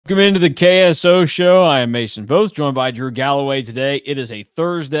Welcome into the KSO show. I am Mason Voth, joined by Drew Galloway today. It is a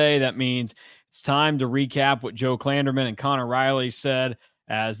Thursday. That means it's time to recap what Joe Klanderman and Connor Riley said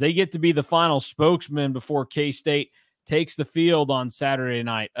as they get to be the final spokesman before K-State takes the field on Saturday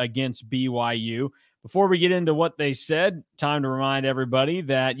night against BYU. Before we get into what they said, time to remind everybody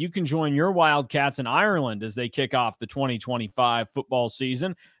that you can join your Wildcats in Ireland as they kick off the 2025 football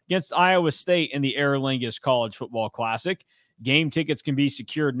season against Iowa State in the Aer Lingus College Football Classic. Game tickets can be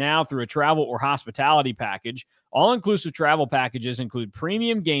secured now through a travel or hospitality package. All-inclusive travel packages include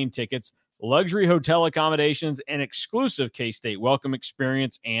premium game tickets, luxury hotel accommodations, and exclusive K-State welcome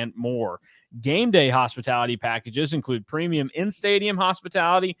experience, and more. Game day hospitality packages include premium in-stadium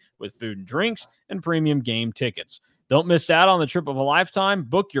hospitality with food and drinks and premium game tickets. Don't miss out on the trip of a lifetime.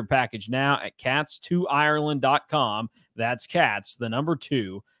 Book your package now at cats2ireland.com. That's cats, the number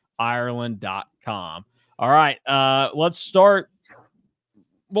 2, Ireland.com. All right, let's start.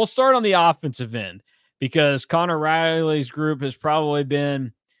 We'll start on the offensive end because Connor Riley's group has probably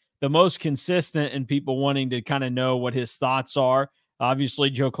been the most consistent in people wanting to kind of know what his thoughts are.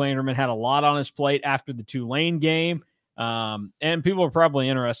 Obviously, Joe Klanderman had a lot on his plate after the Tulane game, and people are probably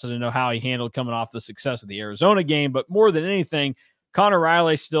interested to know how he handled coming off the success of the Arizona game. But more than anything, Connor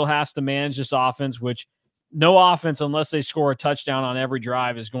Riley still has to manage this offense, which no offense, unless they score a touchdown on every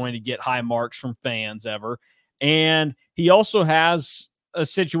drive, is going to get high marks from fans ever. And he also has a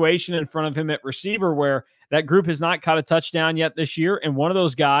situation in front of him at receiver where that group has not caught a touchdown yet this year. And one of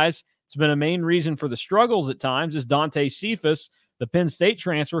those guys, it's been a main reason for the struggles at times, is Dante Cephas, the Penn State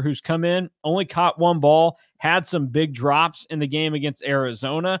transfer, who's come in, only caught one ball, had some big drops in the game against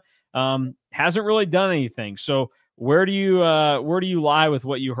Arizona, hasn't really done anything. So where do you lie with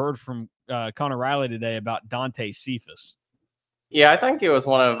what you heard from Connor Riley today about Dante Cephas? Yeah, I think it was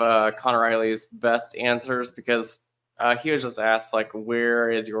one of Connor Riley's best answers because he was just asked, like, where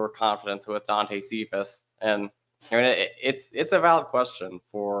is your confidence with Dante Cephas? And I mean, it's a valid question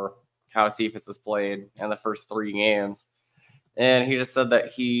for how Cephas has played in the first 3 games. And he just said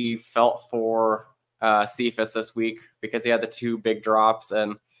that he felt for Cephas this week because he had the 2 big drops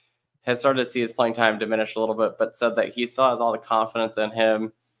and has started to see his playing time diminish a little bit, but said that he still has all the confidence in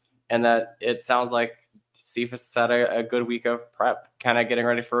him and that it sounds like Cephas had a good week of prep, kind of getting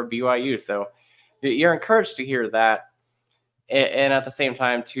ready for a BYU. So you're encouraged to hear that. And at the same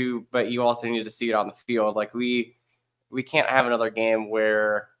time, too, but you also need to see it on the field. Like, we can't have another game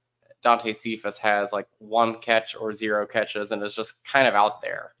where Dante Cephas has, like, 1 catch or 0 catches and is just kind of out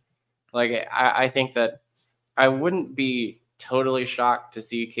there. Like, I think that I wouldn't be totally shocked to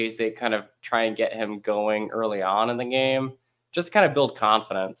see K-State kind of try and get him going early on in the game. Just kind of build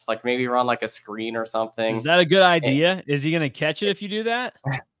confidence, like maybe run like a screen or something. Is that a good idea? Is he going to catch it if you do that?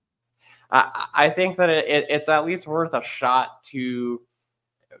 I think that it's at least worth a shot to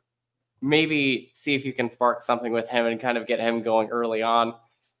maybe see if you can spark something with him and kind of get him going early on.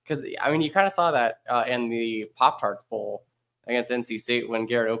 Because, I mean, you kind of saw that in the Pop-Tarts Bowl against NC State when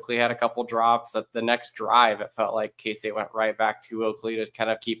Garrett Oakley had a couple drops. That the next drive, it felt like K-State went right back to Oakley to kind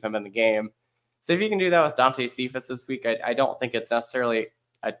of keep him in the game. So if you can do that with Dante Cephas this week, I don't think it's necessarily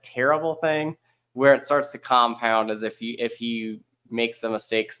a terrible thing. Where it starts to compound is if he makes the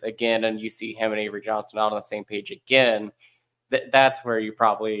mistakes again and you see him and Avery Johnson out on the same page again, that's where you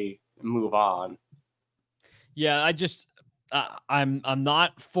probably move on. Yeah, I'm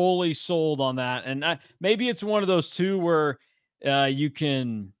not fully sold on that, and maybe it's one of those two where you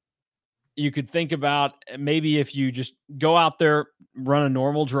could think about maybe if you just go out there, run a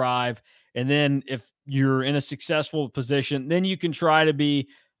normal drive. And then if you're in a successful position, then you can try to be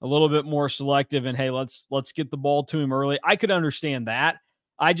a little bit more selective and, hey, let's get the ball to him early. I could understand that.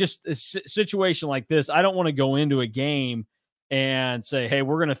 A situation like this, I don't want to go into a game and say, hey,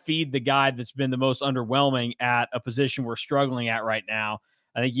 we're going to feed the guy that's been the most underwhelming at a position we're struggling at right now.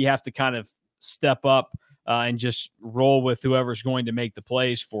 I think you have to kind of step up and just roll with whoever's going to make the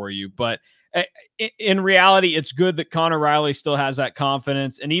plays for you. But in reality, it's good that Connor Riley still has that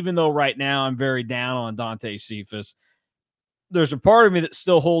confidence. And even though right now I'm very down on Dante Cephas, there's a part of me that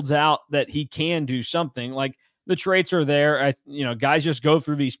still holds out that he can do something. Like, the traits are there. Guys just go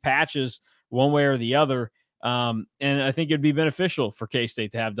through these patches one way or the other. And I think it'd be beneficial for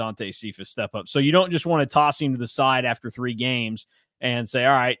K-State to have Dante Cephas step up. So you don't just want to toss him to the side after 3 games and say,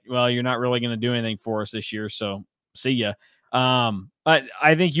 all right, well, you're not really going to do anything for us this year, so see ya.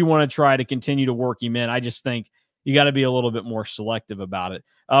 I think you want to try to continue to work him in. I just think you got to be a little bit more selective about it.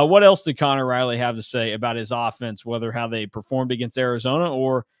 What else did Connor Riley have to say about his offense, whether how they performed against Arizona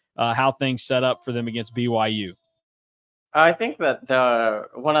or how things set up for them against BYU? I think that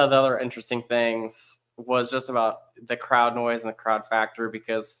one of the other interesting things was just about the crowd noise and the crowd factor,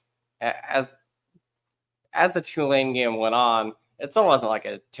 because as the Tulane game went on, it still wasn't like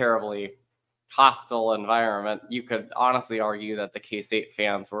a terribly hostile environment. You could honestly argue that the K-State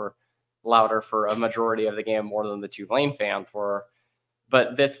fans were louder for a majority of the game more than the Tulane fans were.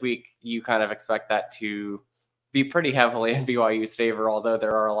 But this week, you kind of expect that to be pretty heavily in BYU's favor, although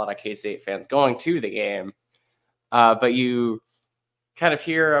there are a lot of K-State fans going to the game. But you kind of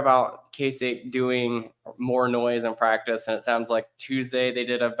hear about K-State doing more noise in practice, and it sounds like Tuesday they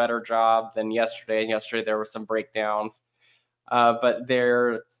did a better job than yesterday, and yesterday there were some breakdowns. But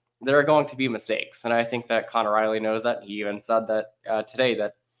there are going to be mistakes, and I think that Connor Riley knows that. He even said that today,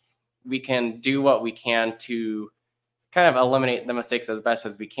 that we can do what we can to kind of eliminate the mistakes as best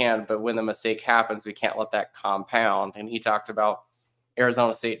as we can, but when the mistake happens, we can't let that compound. And he talked about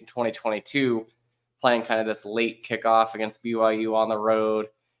Arizona State in 2022 playing kind of this late kickoff against BYU on the road,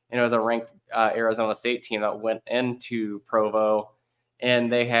 and it was a ranked Arizona State team that went into Provo,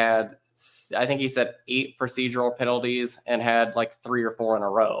 and they had, I think he said, 8 procedural penalties and had like 3 or 4 in a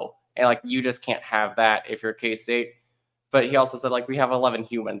row. And like, you just can't have that if you're K-State. But he also said, like, we have 11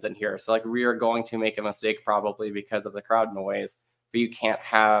 humans in here, so like, we are going to make a mistake probably because of the crowd noise, but you can't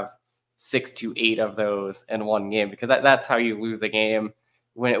have 6 to 8 of those in one game, because that's how you lose a game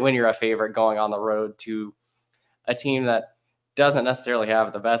when you're a favorite going on the road to a team that doesn't necessarily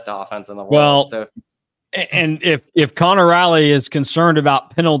have the best offense in the world. Well, so and if Connor Riley is concerned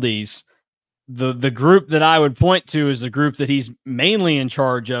about penalties, the group that I would point to is the group that he's mainly in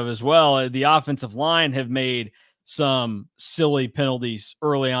charge of as well. The offensive line have made some silly penalties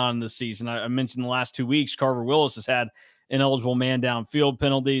early on in the season. I mentioned the last 2 weeks, Carver Willis has had ineligible man downfield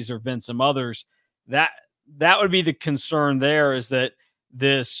penalties. There have been some others. That would be the concern there, is that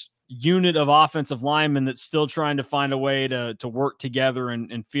this unit of offensive linemen that's still trying to find a way to work together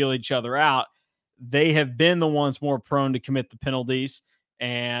and feel each other out, they have been the ones more prone to commit the penalties,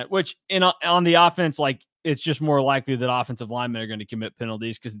 and which on the offense, like, it's just more likely that offensive linemen are going to commit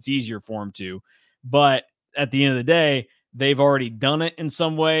penalties because it's easier for them to. But at the end of the day, they've already done it in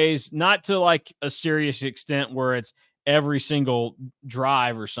some ways, not to like a serious extent where it's every single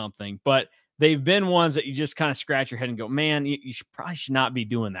drive or something, but they've been ones that you just kind of scratch your head and go, man, you probably should not be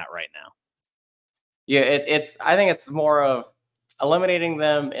doing that right now. Yeah, I think it's more of eliminating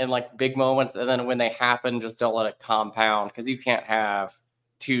them in like big moments, and then when they happen, just don't let it compound, because you can't have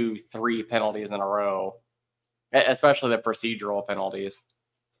 2, 3 penalties in a row, especially the procedural penalties.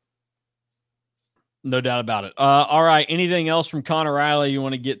 No doubt about it. All right. Anything else from Connor Riley you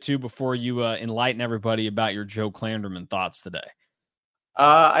want to get to before you enlighten everybody about your Joe Klanderman thoughts today?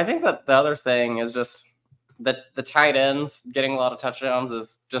 I think that the other thing is just that the tight ends getting a lot of touchdowns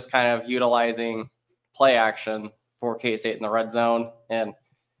is just kind of utilizing play action for K-State in the red zone. And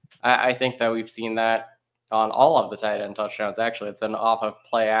I think that we've seen that on all of the tight end touchdowns. Actually, it's been off of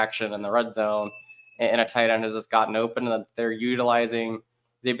play action in the red zone, and a tight end has just gotten open, and they're utilizing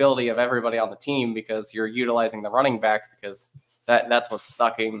the ability of everybody on the team, because you're utilizing the running backs, because that's what's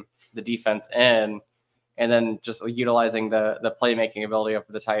sucking the defense in, and then just utilizing the playmaking ability of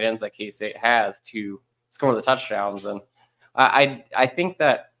the tight ends that K-State has to score the touchdowns. And I think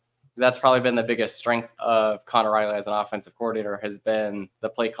that's probably been the biggest strength of Connor Riley as an offensive coordinator, has been the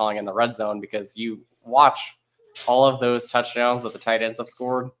play calling in the red zone, because you watch all of those touchdowns that the tight ends have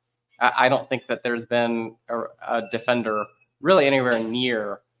scored. I don't think that there's been a defender really anywhere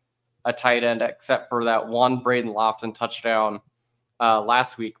near a tight end, except for that one Braden Lofton touchdown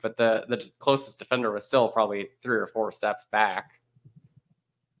last week. But the closest defender was still probably 3 or 4 steps back.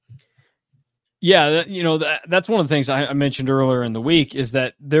 Yeah, that's one of the things I mentioned earlier in the week, is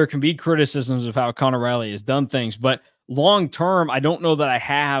that there can be criticisms of how Connor Riley has done things, but long term, I don't know that I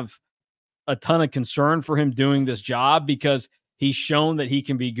have a ton of concern for him doing this job, because he's shown that he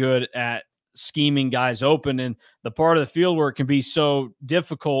can be good at scheming guys open. And the part of the field where it can be so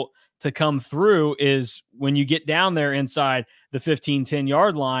difficult to come through is when you get down there inside the 15,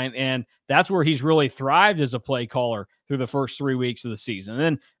 10-yard line. And that's where he's really thrived as a play caller through the first 3 weeks of the season. And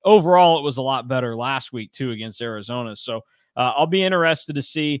then overall, it was a lot better last week too against Arizona. So I'll be interested to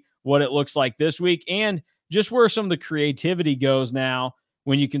see what it looks like this week, and just where some of the creativity goes now,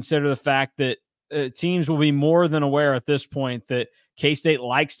 when you consider the fact that teams will be more than aware at this point that K-State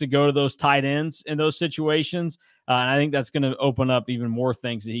likes to go to those tight ends in those situations. And I think that's going to open up even more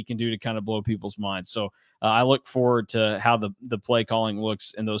things that he can do to kind of blow people's minds. So I look forward to how the play calling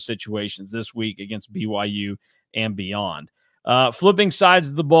looks in those situations this week against BYU and beyond. Flipping sides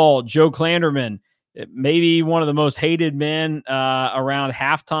of the ball, Joe Klanderman, maybe one of the most hated men around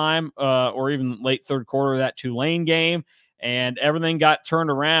halftime or even late third quarter of that Tulane game, and everything got turned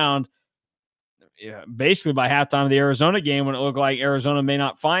around basically by halftime of the Arizona game when it looked like Arizona may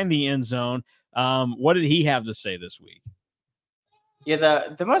not find the end zone. What did he have to say this week? Yeah,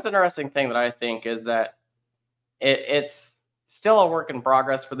 the most interesting thing that I think is that it's still a work in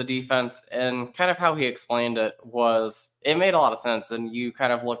progress for the defense, and kind of how he explained it made a lot of sense. And you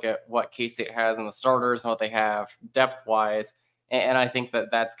kind of look at what K-State has in the starters and what they have depth wise, and I think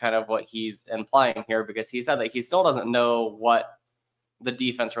that that's kind of what he's implying here, because he said that he still doesn't know what the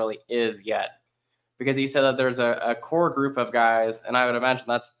defense really is yet, because he said that there's a core group of guys, and I would imagine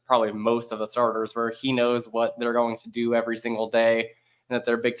that's probably most of the starters, where he knows what they're going to do every single day, and that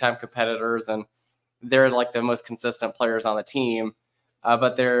they're big time competitors, and they're like the most consistent players on the team.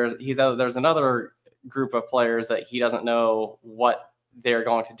 But there's another group of players that he doesn't know what they're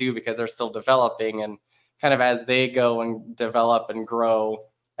going to do, because they're still developing, and kind of as they go and develop and grow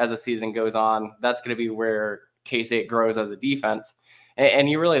as the season goes on, that's going to be where K-State grows as a defense. And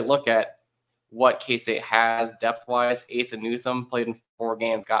you really look at what K-State has depth-wise. Asa Newsom played in 4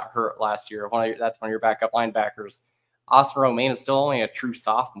 games, got hurt last year. That's one of your backup linebackers. Austin Romaine is still only a true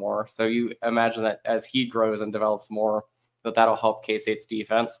sophomore, so you imagine that as he grows and develops more, that'll help K-State's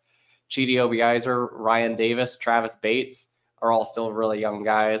defense. Chidi Obiizer, Ryan Davis, Travis Bates are all still really young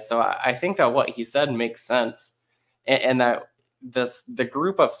guys. So I think that what he said makes sense, and that the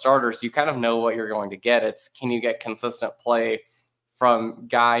group of starters, you kind of know what you're going to get. It's, can you get consistent play from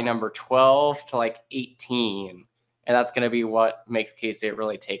guy number 12 to like 18? And that's going to be what makes K-State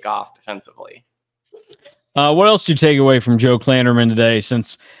really take off defensively. What else did you take away from Joe Klanderman today,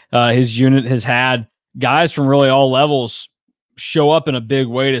 since his unit has had guys from really all levels show up in a big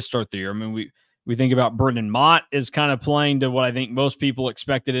way to start the year? I mean, we think about Brendan Mott is kind of playing to what I think most people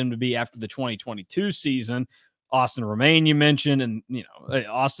expected him to be after the 2022 season. Austin Romaine, you mentioned, and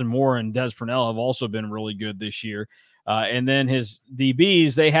Austin Moore and Des Purnell have also been really good this year. And then his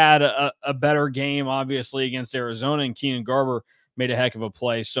DBs, they had a better game, obviously, against Arizona, and Keenan Garber made a heck of a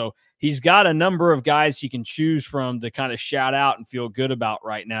play. So he's got a number of guys he can choose from to kind of shout out and feel good about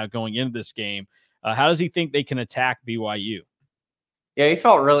right now going into this game. How does he think they can attack BYU? Yeah, he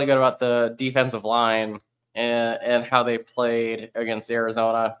felt really good about the defensive line and how they played against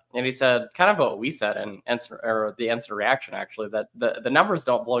Arizona. And he said kind of what we said in the instant reaction, actually, that the numbers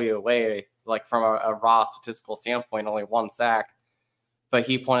don't blow you away, like from a raw statistical standpoint, only 1 sack. But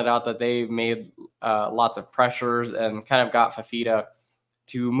he pointed out that they made lots of pressures and kind of got Fafita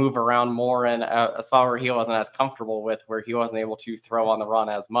to move around more in a spot where he wasn't as comfortable with, where he wasn't able to throw on the run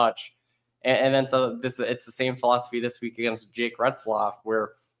as much. And then so it's the same philosophy this week against Jake Retzloff,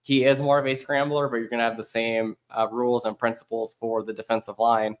 where he is more of a scrambler, but you're going to have the same rules and principles for the defensive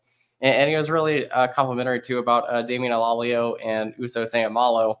line. And he was really complimentary too about Damian Alalio and Uso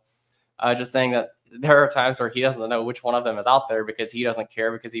Sayamalo, just saying that there are times where he doesn't know which one of them is out there, because he doesn't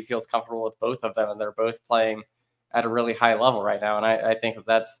care, because he feels comfortable with both of them, and they're both playing at a really high level right now. And I think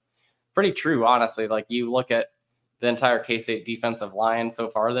that's pretty true, honestly. Like, you look at the entire K-State defensive line so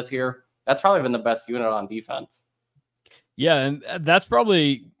far this year, that's probably been the best unit on defense. Yeah, and that's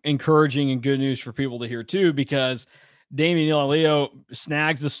probably encouraging and good news for people to hear too, because Damian Leo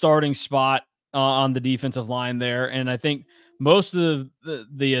snags the starting spot on the defensive line there. And I think most of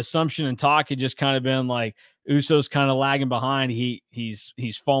the assumption and talk had just kind of been like Uso's kind of lagging behind.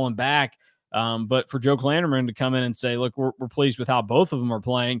 He's fallen back. But for Joe Klanderman to come in and say, look, we're pleased with how both of them are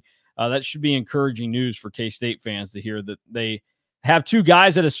playing, that should be encouraging news for K-State fans to hear that they have 2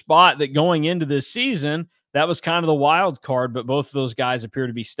 guys at a spot that going into this season, that was kind of the wild card, but both of those guys appear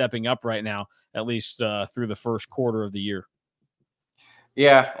to be stepping up right now, at least through the first quarter of the year.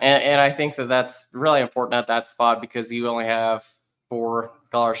 Yeah, and I think that's really important at that spot, because you only have 4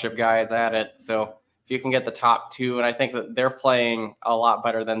 scholarship guys at it. So if you can get the top 2, and I think that they're playing a lot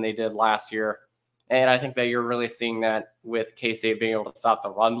better than they did last year. And I think that you're really seeing that with K-State being able to stop the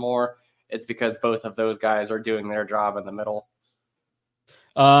run more. It's because both of those guys are doing their job in the middle.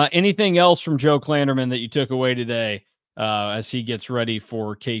 Anything else from Joe Klanderman that you took away today as he gets ready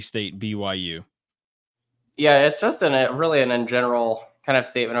for K-State and BYU? Yeah, it's just really an in general kind of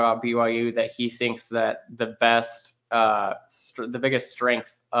statement about BYU, that he thinks that the biggest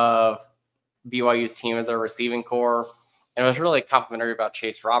strength of BYU's team is their receiving core. And it was really complimentary about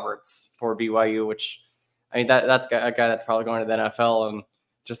Chase Roberts for BYU, which, I mean, that's a guy that's probably going to the NFL, and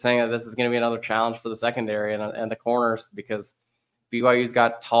just saying that this is going to be another challenge for the secondary and the corners, because BYU's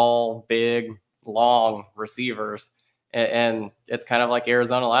got tall, big, long receivers. And it's kind of like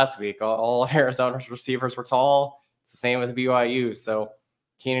Arizona last week. All of Arizona's receivers were tall. It's the same with BYU. So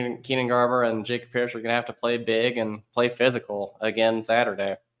Keenan Garber and Jacob Pierce are going to have to play big and play physical again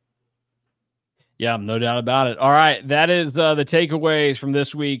Saturday. Yeah, no doubt about it. All right, that is the takeaways from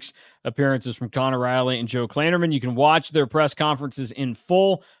this week's appearances from Connor Riley and Joe Klanderman. You can watch their press conferences in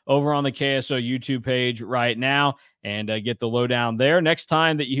full over on the KSO YouTube page right now and get the lowdown there. Next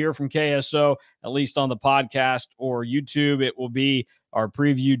time that you hear from KSO, at least on the podcast or YouTube, it will be our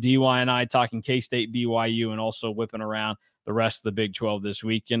preview DY and I talking K-State BYU and also whipping around the rest of the Big 12 this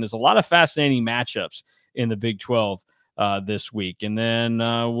weekend. There's a lot of fascinating matchups in the Big 12 this week. And then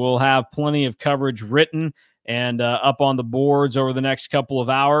we'll have plenty of coverage written and up on the boards over the next couple of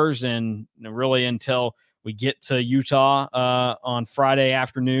hours and really until we get to Utah on Friday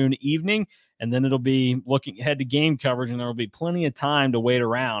afternoon, evening. And then it'll be looking ahead to game coverage, and there will be plenty of time to wait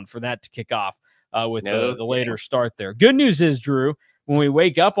around for that to kick off with the later start there. Good news is, Drew, when we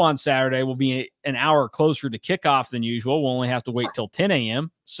wake up on Saturday, we'll be an hour closer to kickoff than usual. We'll only have to wait till 10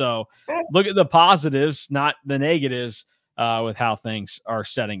 a.m. So look at the positives, not the negatives, with how things are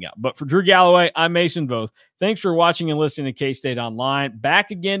setting up. But for Drew Galloway, I'm Mason Voth. Thanks for watching and listening to K-State Online.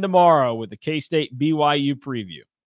 Back again tomorrow with the K-State BYU preview.